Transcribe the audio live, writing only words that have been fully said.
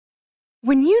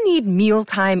When you need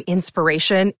mealtime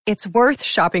inspiration, it's worth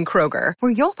shopping Kroger,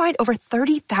 where you'll find over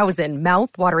 30,000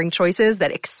 mouth-watering choices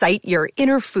that excite your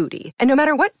inner foodie. And no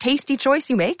matter what tasty choice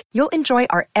you make, you'll enjoy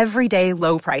our everyday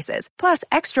low prices, plus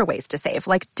extra ways to save,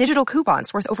 like digital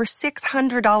coupons worth over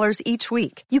 $600 each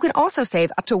week. You can also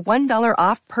save up to $1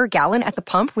 off per gallon at the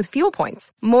pump with fuel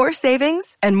points. More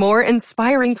savings and more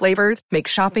inspiring flavors make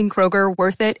shopping Kroger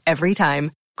worth it every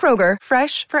time. Kroger,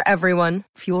 fresh for everyone.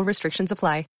 Fuel restrictions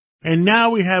apply. And now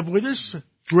we have with us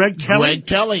Greg Kelly. Greg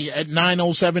Kelly at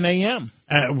 9:07 a.m.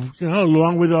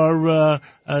 Along with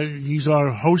he's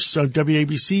our host on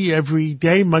WABC every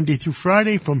day, Monday through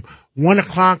Friday, from 1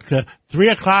 o'clock to 3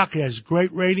 o'clock. He has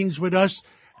great ratings with us.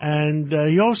 And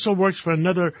he also works for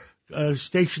another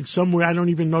station somewhere. I don't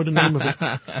even know the name of it.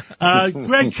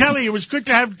 Greg Kelly, it was good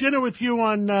to have dinner with you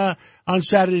on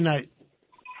Saturday night.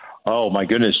 Oh, my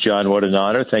goodness, John, what an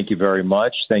honor. Thank you very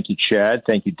much. Thank you, Chad.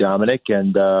 Thank you, Dominic.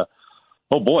 And, oh,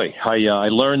 boy, I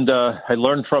learned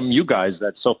from you guys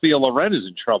that Sophia Loren is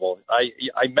in trouble.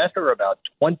 I met her about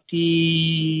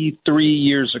 23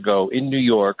 years ago in New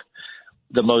York,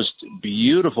 the most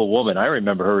beautiful woman. I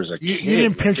remember her as a kid. You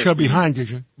didn't pinch her behind,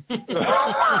 did you?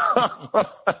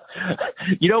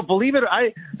 Believe it,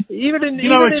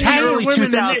 Italian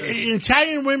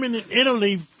women in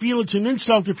Italy feel it's an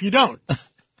insult if you don't.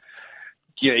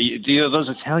 Yeah, those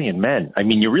Italian men. I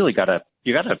mean, you gotta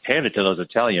hand it to those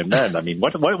Italian men. I mean,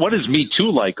 what is Me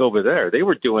Too like over there? They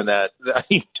were doing that. I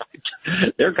mean,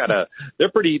 they're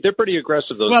pretty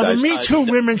aggressive. Those guys. Well, the Me Too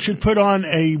women should put on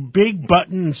a big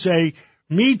button and say,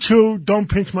 "Me Too, don't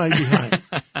pinch my behind."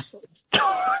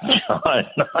 John, I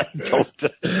don't.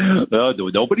 No,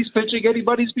 nobody's pinching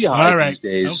anybody's behind all right. these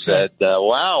days. Okay. And,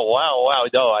 wow.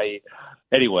 No,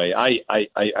 Anyway, I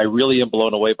really am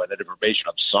blown away by that information.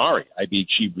 I'm sorry. I mean,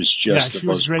 she was just the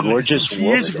most gorgeous woman.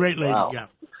 She is a great lady, wow. Yeah.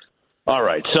 All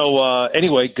right. So,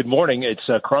 anyway, good morning. It's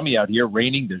crummy out here,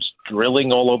 raining. There's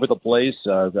drilling all over the place,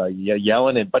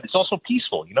 yelling, but it's also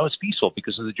peaceful. It's peaceful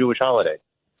because of the Jewish holiday.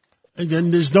 And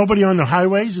then there's nobody on the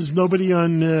highways. There's nobody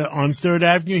on 3rd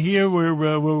Avenue here.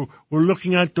 We're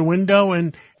looking out the window,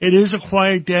 and it is a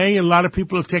quiet day. A lot of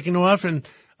people have taken off, and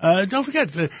don't forget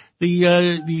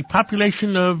the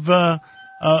population of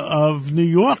New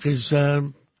York is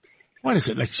what is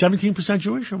it, like 17%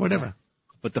 Jewish or whatever?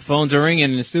 But the phones are ringing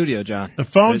in the studio, John. The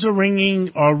phones are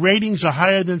ringing. Our ratings are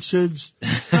higher than Sid's.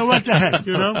 What the heck,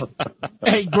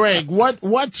 Hey, Greg,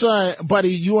 what's buddy?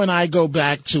 You and I go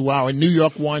back to our New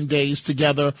York One days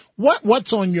together.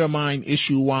 What's on your mind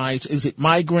issue wise? Is it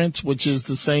migrants, which is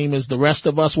the same as the rest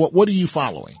of us? What are you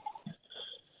following?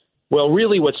 Well,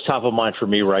 really what's top of mind for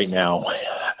me right now,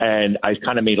 and I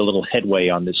kind of made a little headway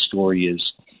on this story, is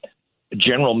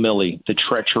General Milley, the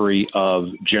treachery of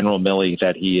General Milley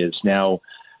that he is now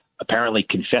apparently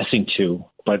confessing to,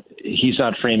 but he's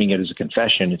not framing it as a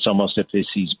confession. It's almost as if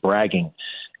he's bragging.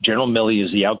 General Milley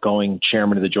is the outgoing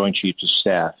chairman of the Joint Chiefs of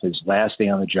Staff. His last day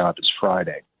on the job is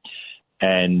Friday.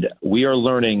 And we are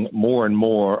learning more and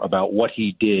more about what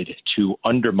he did to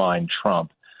undermine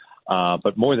Trump.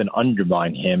 But more than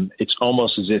undermine him, it's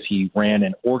almost as if he ran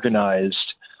an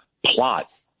organized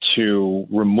plot to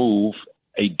remove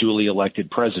a duly elected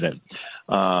president.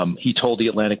 He told the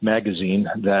Atlantic magazine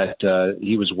that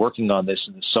he was working on this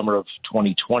in the summer of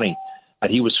 2020, that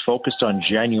he was focused on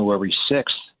January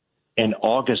 6th and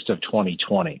August of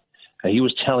 2020. He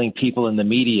was telling people in the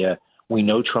media, we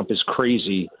know Trump is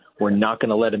crazy. We're not going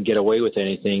to let him get away with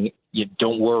anything.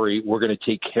 Don't worry. We're going to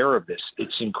take care of this.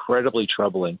 It's incredibly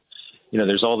troubling.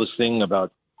 There's all this thing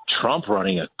about Trump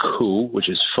running a coup, which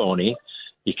is phony.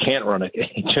 You can't run it.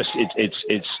 It's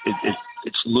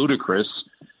ludicrous.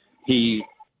 He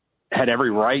had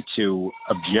every right to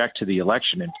object to the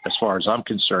election, and as far as I'm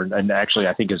concerned, and actually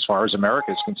I think as far as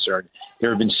America is concerned, there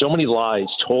have been so many lies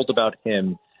told about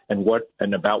him and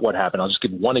about what happened. I'll just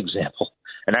give one example,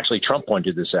 and actually Trump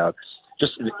pointed this out.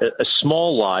 Just a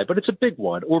small lie, but it's a big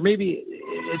one. Or maybe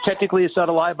technically it's not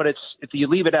a lie, but if you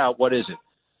leave it out, what is it?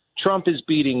 Trump is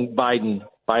beating Biden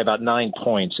by about 9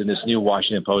 points in this new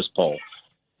Washington Post poll.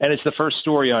 And it's the first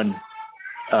story on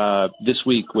this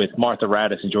week with Martha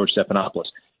Raddatz and George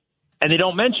Stephanopoulos. And they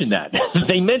don't mention that.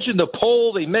 They mention the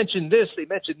poll, they mention this, they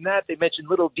mention that, they mention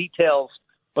little details,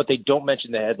 but they don't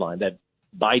mention the headline that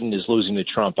Biden is losing to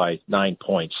Trump by 9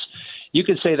 points. You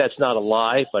could say that's not a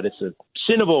lie, but it's a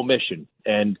sin of omission.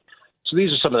 And so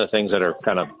these are some of the things that are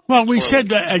kind of. Well, we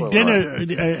said at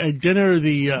dinner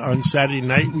on Saturday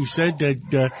night, we said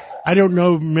that I don't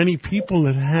know many people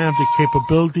that have the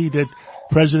capability that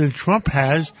President Trump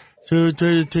has to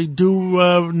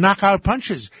do knockout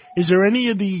punches. Is there any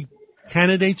of the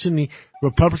candidates in the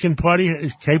Republican Party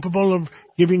is capable of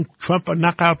giving Trump a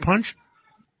knockout punch?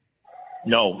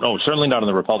 No, certainly not on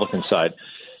the Republican side.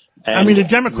 And I mean, the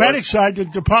Democratic side, the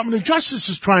Department of Justice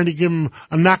is trying to give him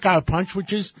a knockout punch,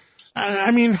 which is,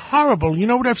 horrible. You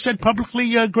know what I've said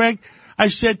publicly, Greg? I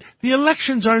said the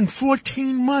elections are in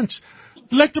 14 months.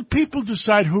 Let the people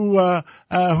decide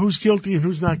who's guilty and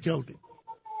who's not guilty.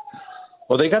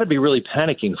 Well, they got to be really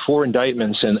panicking. 4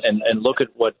 indictments, and look at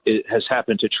what has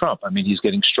happened to Trump. I mean, he's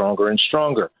getting stronger and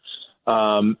stronger.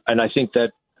 And I think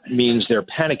that means they're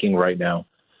panicking right now.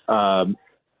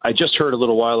 I just heard a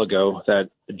little while ago that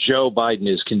Joe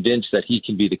Biden is convinced that he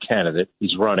can be the candidate.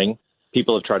 He's running.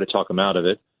 People have tried to talk him out of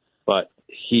it, but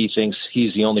he thinks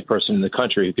he's the only person in the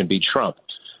country who can beat Trump.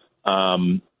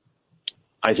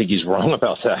 I think he's wrong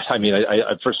about that. I mean,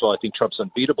 I first of all, I think Trump's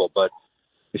unbeatable, but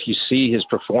if you see his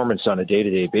performance on a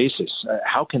day-to-day basis,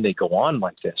 how can they go on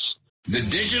like this? The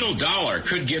digital dollar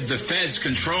could give the feds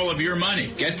control of your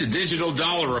money. Get the digital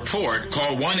dollar report.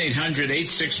 Call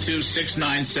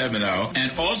 1-800-862-6970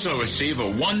 and also receive a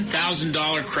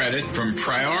 $1,000 credit from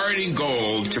Priority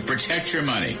Gold to protect your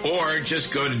money. Or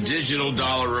just go to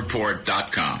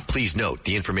digitaldollarreport.com. Please note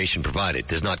the information provided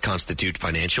does not constitute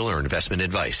financial or investment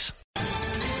advice.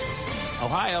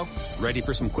 Ohio, ready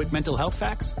for some quick mental health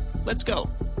facts? Let's go.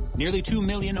 Nearly 2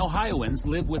 million Ohioans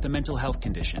live with a mental health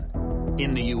condition.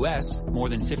 In the U.S., more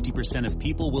than 50% of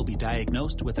people will be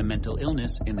diagnosed with a mental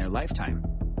illness in their lifetime.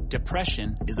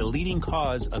 Depression is a leading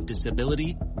cause of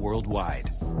disability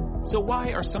worldwide. So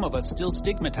why are some of us still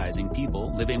stigmatizing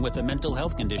people living with a mental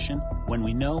health condition when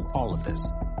we know all of this?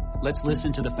 Let's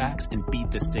listen to the facts and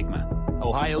beat the stigma.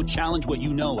 Ohio, challenge what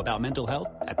you know about mental health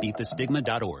at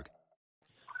beatthestigma.org.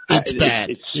 It's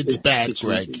bad. It's bad,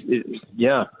 Greg.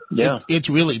 Yeah. It's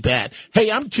really bad. Hey,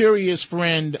 I'm curious,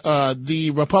 friend,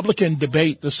 the Republican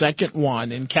debate, the second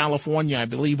one in California, I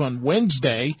believe on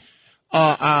Wednesday,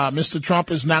 Mr.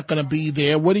 Trump is not going to be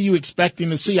there. What are you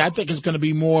expecting to see? I think it's going to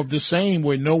be more of the same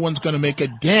where no one's going to make a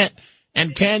dent.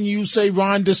 And can you say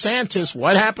Ron DeSantis,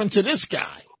 what happened to this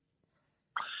guy?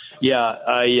 Yeah,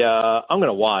 I'm going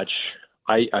to watch.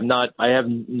 I have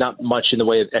not much in the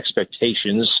way of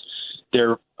expectations.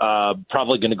 They're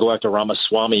probably going to go after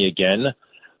Ramaswamy again,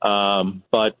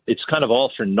 but it's kind of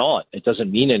all for naught. It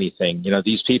doesn't mean anything. You know,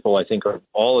 these people, I think, are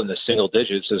all in the single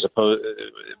digits, as opposed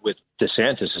with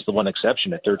DeSantis is the one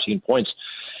exception at 13 points.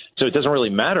 So it doesn't really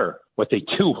matter what they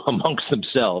do amongst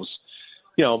themselves.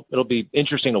 You know, it'll be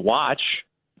interesting to watch,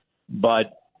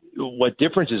 but what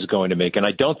difference is it going to make? And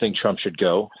I don't think Trump should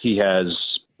go. He has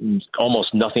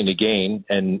almost nothing to gain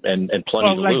and plenty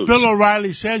to lose. Well, like Bill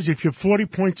O'Reilly says, if you're 40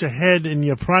 points ahead in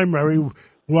your primary,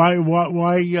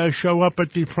 why show up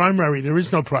at the primary? There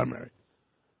is no primary.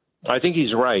 I think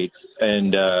he's right,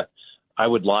 and I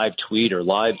would live tweet or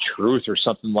live truth or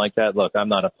something like that. Look, I'm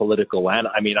not a political I'm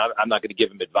not going to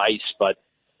give him advice, but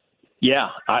yeah,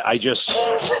 I just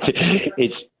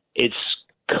it's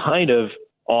kind of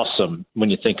awesome when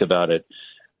you think about it,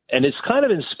 and it's kind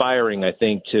of inspiring, I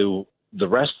think, to the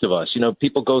rest of us. You know,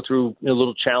 people go through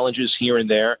little challenges here and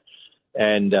there,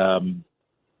 and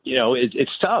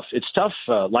it's tough. It's tough.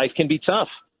 Life can be tough.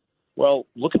 Well,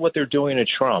 look at what they're doing to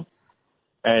Trump,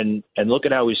 and look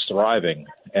at how he's thriving.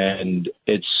 And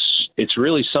it's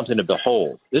really something to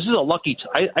behold. This is a lucky.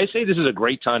 I say this is a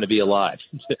great time to be alive,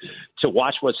 to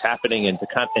watch what's happening and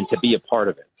to be a part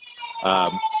of it.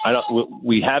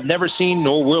 We have never seen,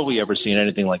 nor will we ever see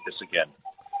anything like this again.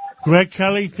 Greg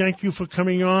Kelly, thank you for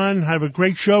coming on. Have a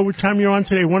great show. What time are you on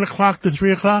today? 1 o'clock to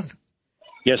 3 o'clock?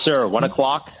 Yes, sir. 1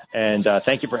 o'clock. And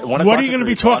thank you for 1 o'clock. What are you going to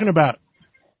be talking about?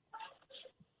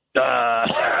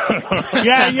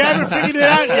 Yeah, you haven't figured it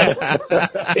out yet.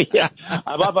 Yeah,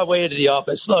 I'm on my way into the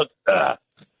office. Look. All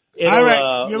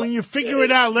right. When you figure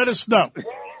it out, let us know.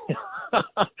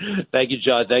 Thank you,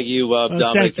 John. Thank you,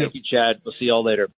 Dominic. Thank you, Chad. We'll see you all later.